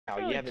How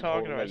I'm you haven't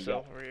talking told to him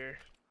myself over here.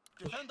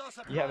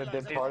 you haven't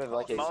been part of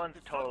like a. Mullen's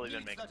totally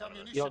been making fun of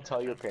us. You don't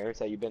tell your parents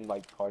that you've been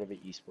like part of an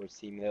esports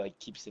team. They like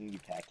keep sending you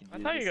packages. I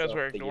thought you and guys stuff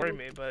were to get ignoring it.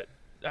 me, but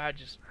I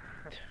just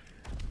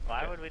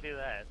Why would we do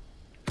that?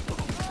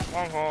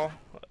 long haul.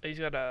 He's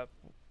got a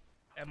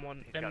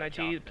M1, He's got a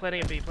M19, chop.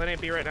 planning a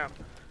B right now.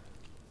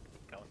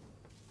 Going.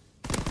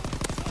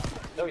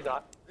 No, he's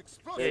not.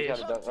 Yeah, He he got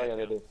is. a duck. Oh yeah,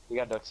 they do. We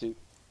got a duck suit.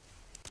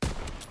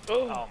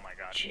 Oh My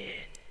god.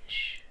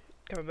 Ginge.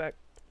 Coming back.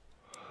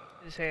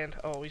 His hand.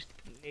 Oh, he's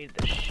needed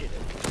the shit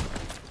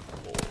out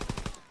of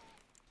it.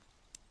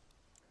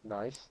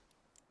 Nice.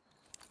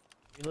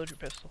 Reload your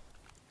pistol.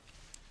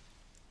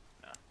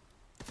 No.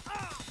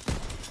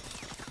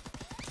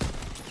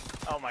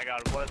 Oh my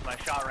god, what is my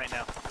shot right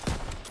now?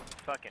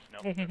 Fuck it, no.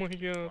 Oh my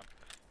god.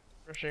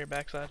 Rushing your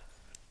backside.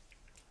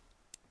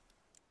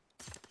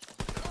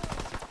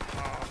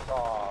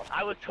 Oh,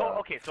 I was told.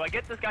 Okay, so I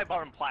get this guy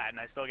bottom plat, and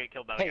I still get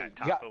killed by the hey, guy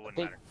top. yeah, So it wouldn't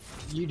matter.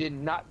 you did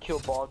not kill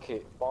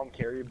bomb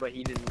carrier, but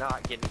he did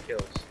not get any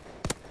kills.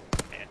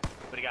 Yeah,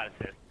 but he got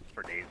assists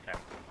for days time,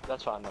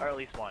 That's fine. or at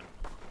least one.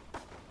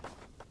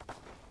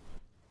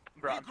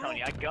 Bro, I'm telling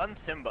you, I gunned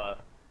Simba,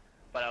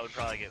 but I would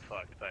probably get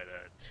fucked by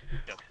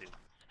the duck suit.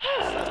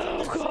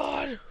 Oh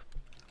god!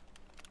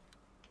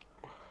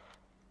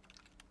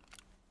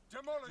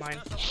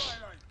 Mine.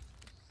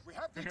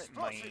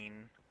 Mine.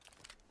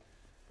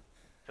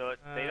 So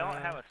they don't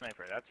have a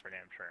sniper, that's for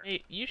damn sure.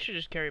 Hey, you should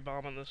just carry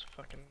bomb on this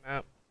fucking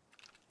map.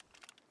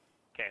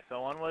 Okay,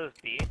 so one was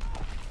B.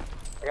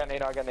 I got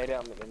Nate. I'm gonna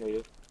need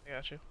it. I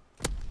got you.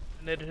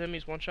 I netted him,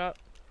 he's one shot.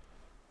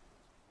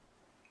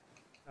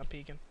 Not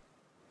peeking.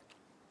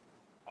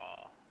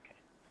 Oh, okay.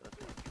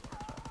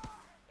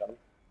 So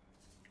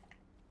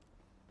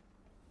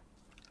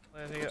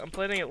that's Got him. I'm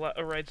planning it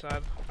right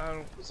side. I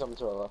don't. There's something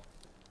to our left.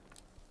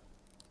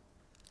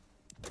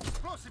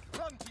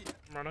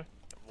 I'm running.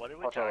 what did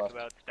we Watch our talk left.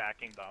 about?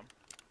 Stacking bomb.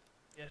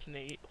 Yes,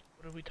 Nate.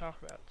 What did we talk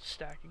about?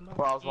 Stacking bomb?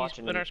 Well, I was He's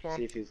watching in our him, spawn.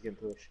 see if he was getting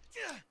pushed.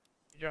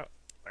 He dropped.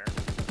 Where?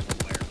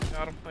 Where?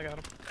 Got him. I got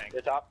him. Thanks.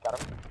 The top, got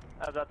him.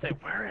 I was about to say,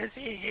 where is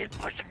he? He's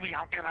pushing me,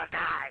 I'm gonna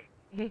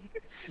die!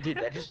 Dude,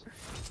 that just.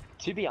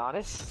 To be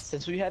honest,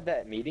 since we had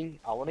that meeting,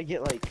 I want to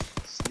get like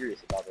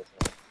serious about this.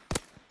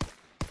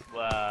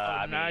 Well,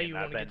 I now mean, you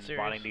I've wanna get been serious.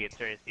 wanting to get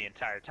serious the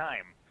entire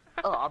time.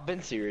 Oh, I've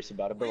been serious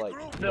about it, but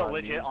like. No, one-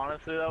 legit,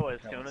 honestly though, as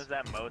soon as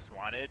that most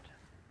wanted,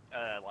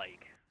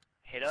 like,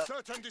 hit up,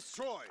 Search and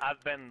destroy.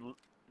 I've been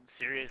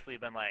seriously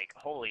been like,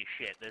 holy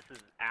shit, this is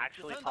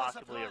actually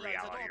possibly a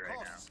reality right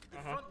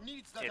now.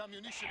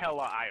 It's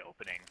hella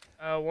eye-opening.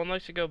 One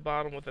likes to go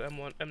bottom with an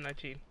M1,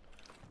 M19.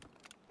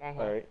 Long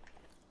haul. Alright.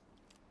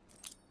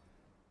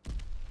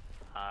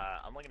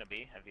 I'm looking at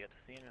B. Have yet to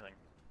see anything.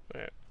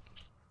 Alright.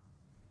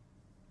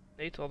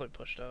 Nate's all they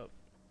pushed up.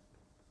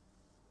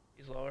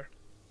 He's lower.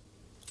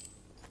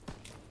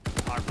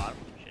 Our bottom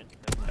shit.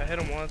 I hit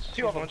him once.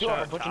 Two of them, one two of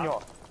shot. them, pushing you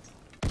off.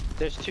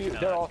 There's two, No,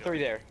 they're all that's three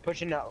there.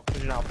 Pushing out to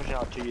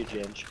you,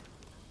 Ginge.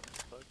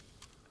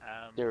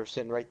 They're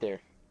sitting right there.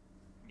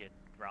 Get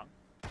wrong.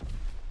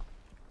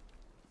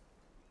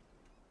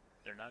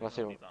 They're not Unless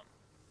going they to be bummed.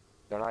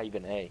 They're not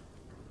even A.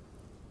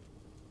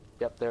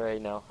 Yep, they're A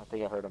now. I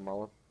think I heard them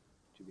rolling,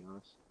 to be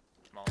honest.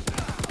 Small.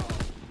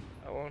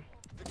 That one.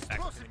 Back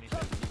to me.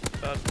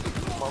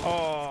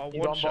 Oh, He's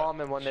one on shot.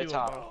 bomb and one Two at on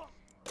top. bomb.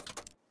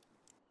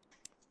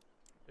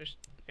 There's,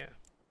 yeah.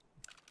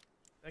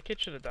 That kid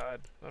should have died.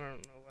 I don't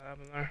know what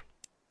happened there.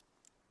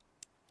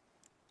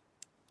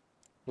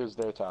 Who's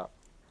their top?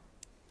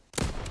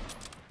 Nice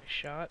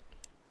shot.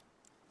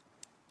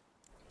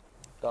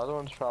 The other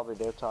one's probably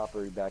their top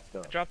or he backed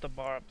up. Drop the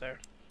bar up there.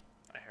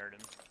 I heard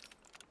him.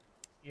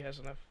 He has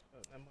enough.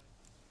 That might.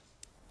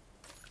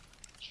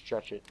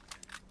 Stretch it.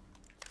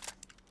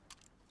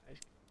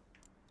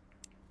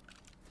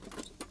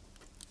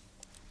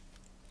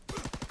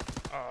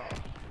 Oh,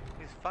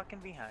 He's fucking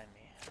behind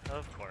me.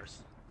 Of course.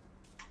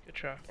 good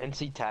try.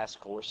 NC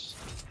Task Force.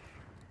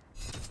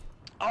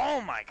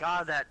 Oh my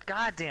god, that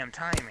goddamn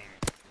timing.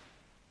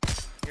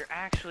 You're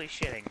actually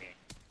shitting me.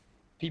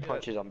 P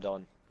punches, I'm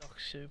done. Duck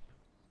soup.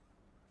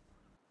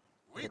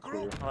 They're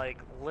clear. Like,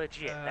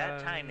 legit,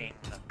 that timing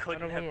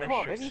couldn't don't have know been Come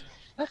on, worse. baby.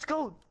 Let's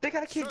go. They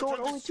got a kid Search going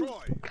and only two.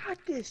 destroy.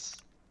 Got this.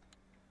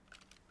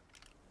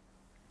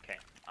 Okay,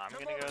 I'm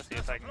gonna go see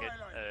if I can get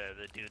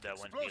the dude that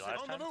went B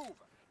last time.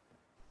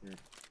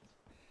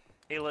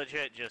 He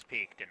legit just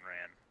peeked and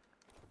ran.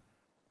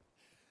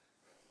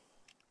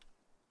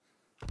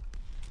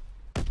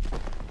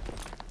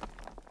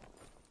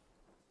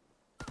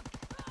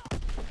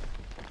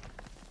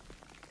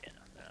 Yeah,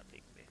 no, they're not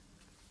peeking B.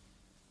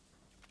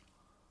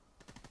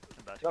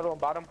 About to Another one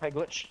bottom. Hey,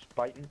 glitch.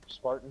 Biting.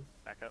 Spartan.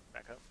 back up,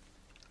 back up.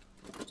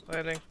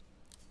 Landing.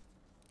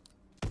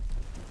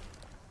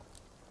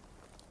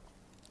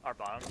 Our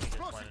bottom, he just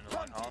went into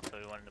long haul, so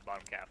he went into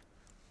bottom cap.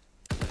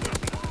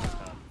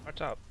 Our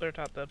top. They're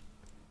top dead.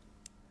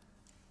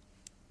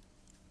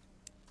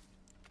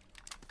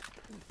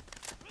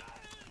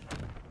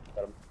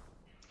 Got him.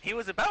 He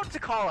was about to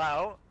call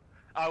out.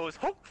 I was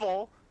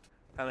hopeful,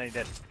 and then he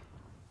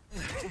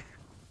didn't.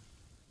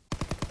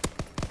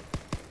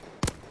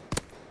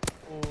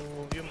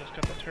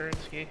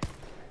 Turnsky.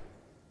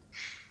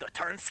 The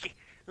Turnsky.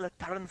 The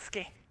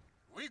Turnsky.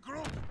 We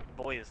group.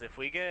 Boys, if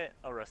we get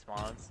a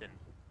response in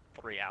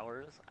 3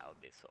 hours, I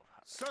would be so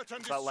happy. Search and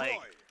But destroy.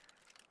 like,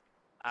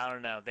 I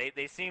don't know.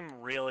 They seem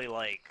really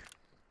like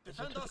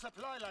Defend our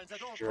supply lines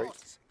at all Strict.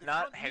 costs. The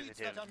not front needs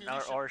that hesitant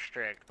ammunition. or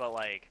strict, but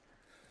like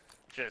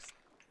just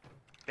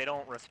they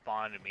don't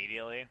respond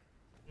immediately.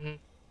 Mhm.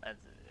 That's,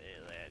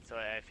 so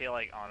I feel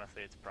like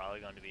honestly, it's probably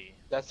going to be.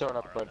 That's throwing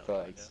up tomorrow red that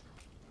we'll find flags.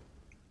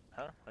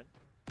 out. Huh? What?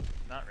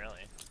 Not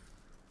really.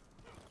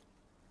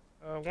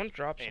 One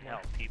drop I mean,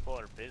 somewhere. hell, people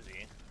are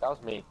busy. That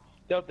was me.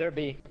 Nope, they're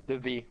B. They're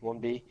B.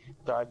 1B.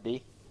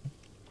 5B.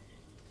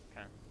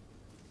 Okay.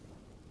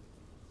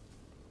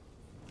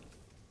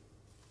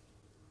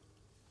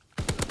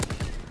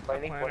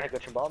 Planning. Planner. One hit,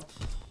 got your bomb.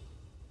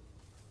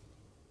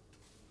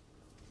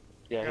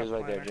 Yeah, Got he's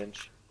right there, planner.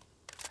 Ginch.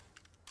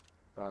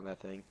 On that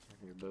thing.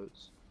 Your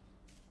boats.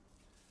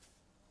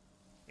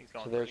 He's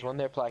going. So there's for you. one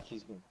there, Plaque.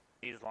 He's good.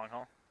 He's long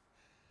haul.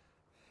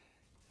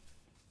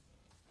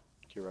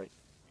 To your right.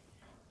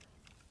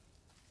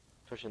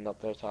 Pushing up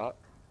their top.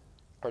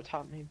 Or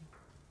top, maybe?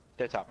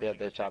 Their top, yeah,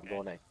 their top,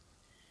 going A.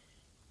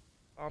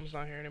 Bomb's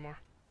not here anymore.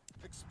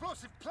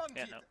 Explosive planted.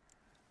 Yeah,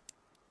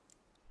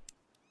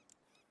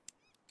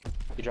 no.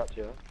 He dropped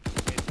you.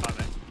 He's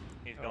bottom.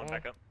 He's going Oh.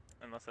 back up.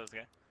 Unless that was a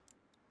guy.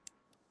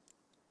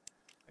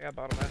 I got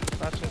bottom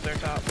end. Last one's their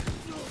top.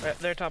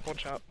 Their top one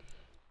shot.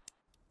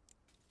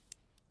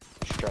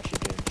 Stretchy,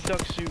 Ginch.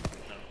 Duck suit.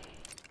 No.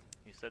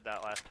 You said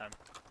that last time.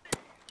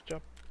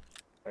 Jump.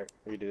 Alright,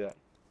 we do that.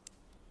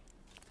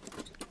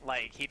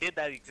 Like he did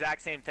that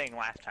exact same thing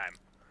last time.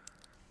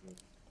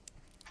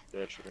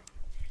 Yeah, sure.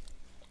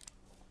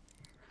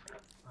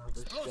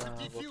 Explosive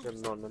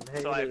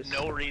defused. So I have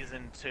no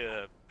reason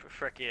to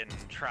frickin'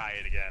 try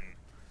it again.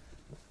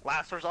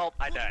 Last result,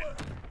 I died.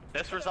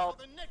 This Prepare result,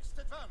 for the next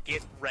advance.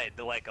 get read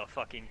like a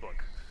fucking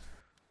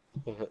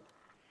book.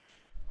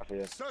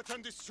 Search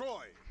and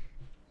destroy.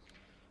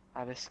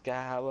 Out of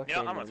sky, You know,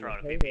 I'm gonna throw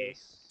in a PP.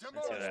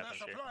 Demolish what their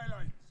happens here. supply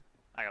lines.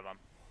 I got bomb.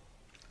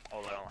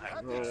 Although I don't have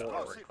Have the explosive.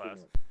 forward class.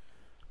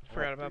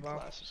 Forgot about three bomb.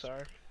 classes.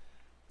 Sorry.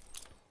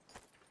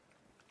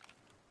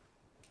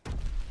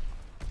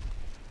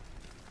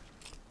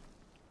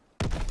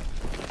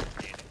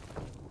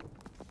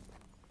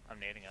 I'm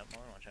nading up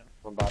more, watch out.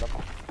 One bottom.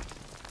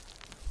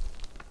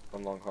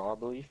 One long haul, I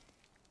believe.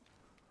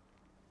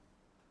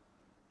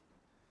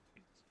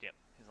 Yep,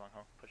 he's long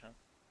haul, push up.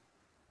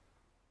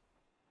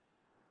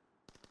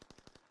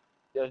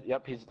 Yeah,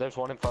 yep, there's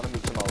one in front of me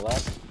to my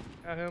left.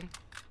 Got him.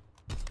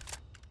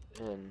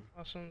 And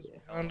Last one's Yeah.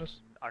 behind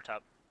us. Our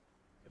top.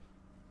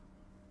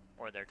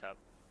 Or their top.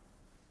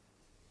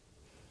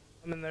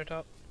 I'm in their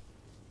top.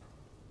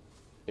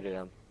 get it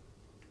down.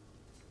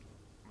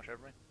 How much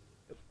over me?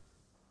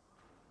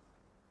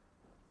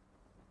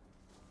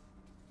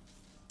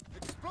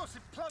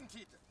 Explosive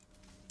planted.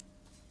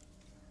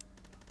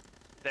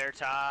 Their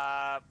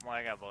top. Well,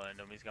 I got bullet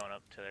into him. He's going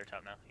up to their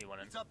top now. He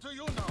went in. It's up to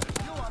you now.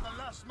 You are the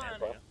last man.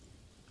 There you go.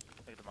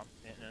 Look at the bomb.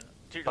 Yeah, no, no.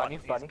 Two, Funny,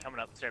 he's funny. coming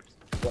up the stairs.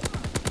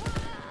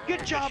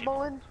 Good job,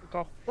 Mullen. Good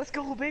call. Let's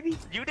go, baby.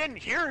 You didn't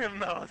hear him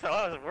though, so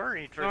I was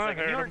worried for No, a I second.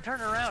 heard You him. weren't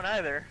turning around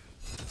either.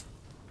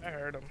 I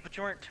heard him. But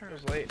you weren't It turning.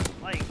 was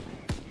late. Like,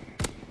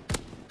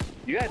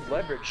 You had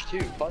leverage too.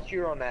 Plus, you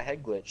were on that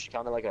head glitch,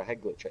 kind of like a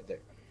head glitch right there.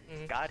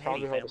 God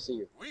Probably hates hard him. to see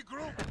you. We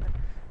group.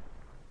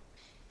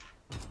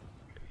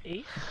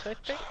 Ace, I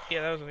think?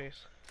 Yeah, that was an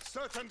ace.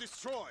 Search and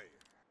destroy.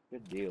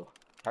 Good deal.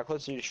 How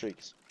close are your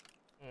streaks?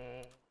 Why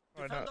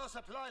Defend not? our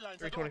supply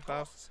lines at all 325.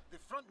 costs. The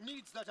front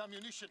needs that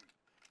ammunition.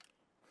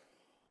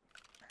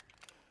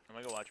 I'm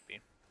gonna go watch B.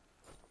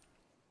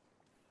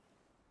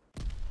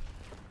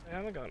 I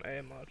haven't gone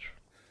A much.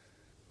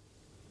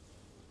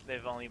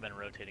 They've only been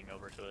rotating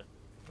over to it.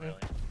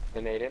 Really.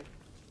 The Naden?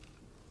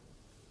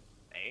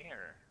 A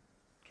or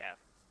calf?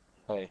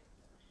 Hey.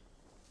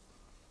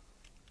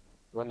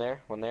 One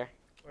there, one there.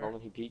 Where?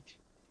 Moment he peeked.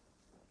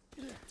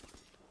 Yeah,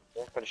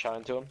 put a shot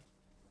into him.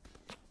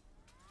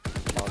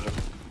 Challenge him.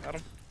 Got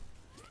him.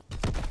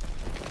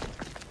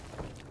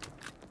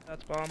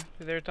 That's bomb.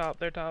 They're top,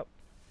 they're top.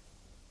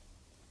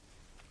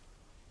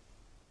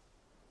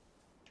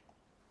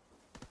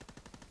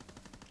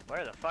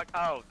 Where the fuck?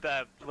 Oh,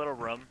 the little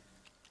room.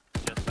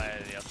 Just by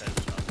the outside of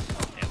the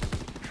top.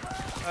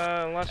 Yep. Last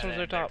And one's their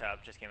then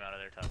top. Just came out of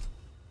their top.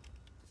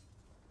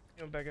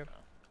 Going back in. Oh.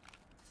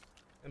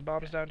 And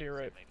bomb's down to your So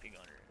right. it might be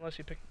going to- Unless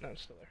you pick. No,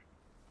 it's still there.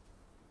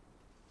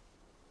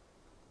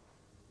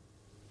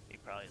 He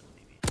probably is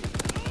maybe.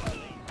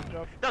 Good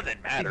job.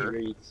 Doesn't matter. He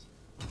reads.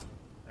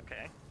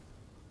 Okay.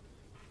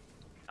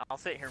 I'll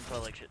sit here and play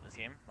like shit in this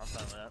game. I'm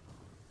fine with that.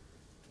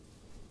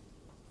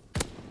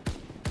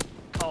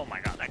 Oh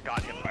my god, that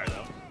got him fire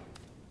though.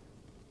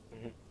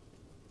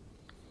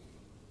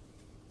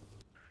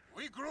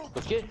 We group.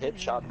 Let's get hip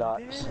shot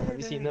dots. Have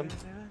you seen them?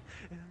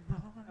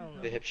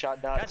 The hip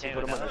shot dots, you God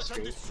put them on damn your Search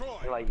and screen. destroy.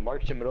 And like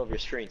march in the middle of your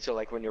screen. So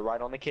like when you're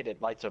right on the kid,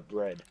 it lights up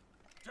red.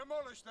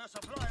 Demolish their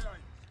supply lines.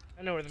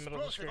 I know where the middle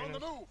of the Explosive screen on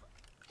the is. move.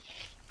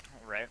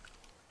 Right?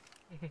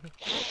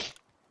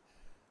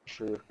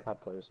 true COD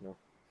players know.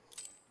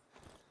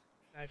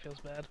 Now he feels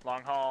bad.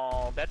 Long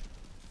haul dead.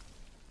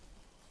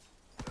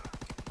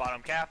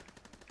 Bottom cap.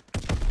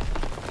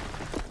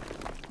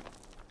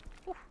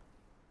 Whew.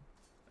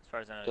 As far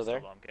as I know, Still he's there?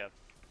 still bottom cap.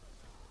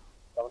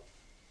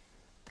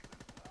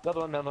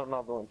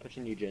 Another one.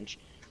 Pushing you, Ginge.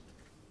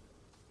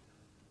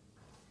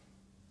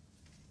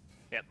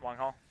 Yep, long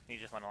haul. He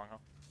just went long haul.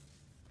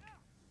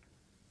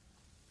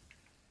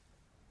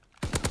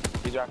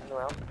 He's rocking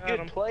around. Got Good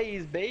him.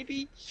 plays,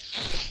 baby.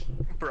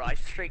 Bro, I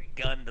straight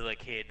gunned the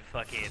kid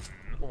fucking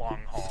long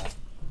haul.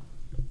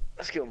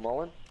 Let's go,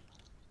 Mullen.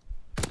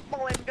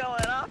 Mullen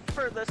going off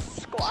for the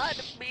squad,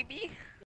 baby.